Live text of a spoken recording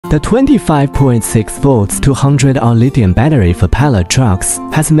The 25.6 volts 200Ah lithium battery for pallet trucks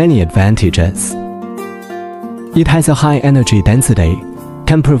has many advantages. It has a high energy density,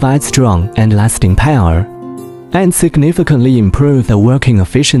 can provide strong and lasting power, and significantly improve the working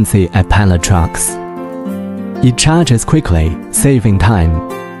efficiency at pallet trucks. It charges quickly, saving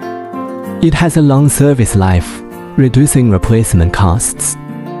time. It has a long service life, reducing replacement costs.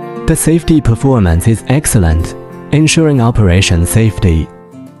 The safety performance is excellent, ensuring operation safety.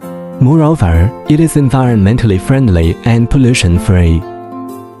 Moreover, it is environmentally friendly and pollution-free.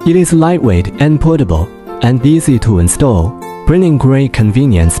 It is lightweight and portable, and easy to install, bringing great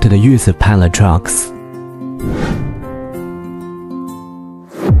convenience to the use of pallet trucks.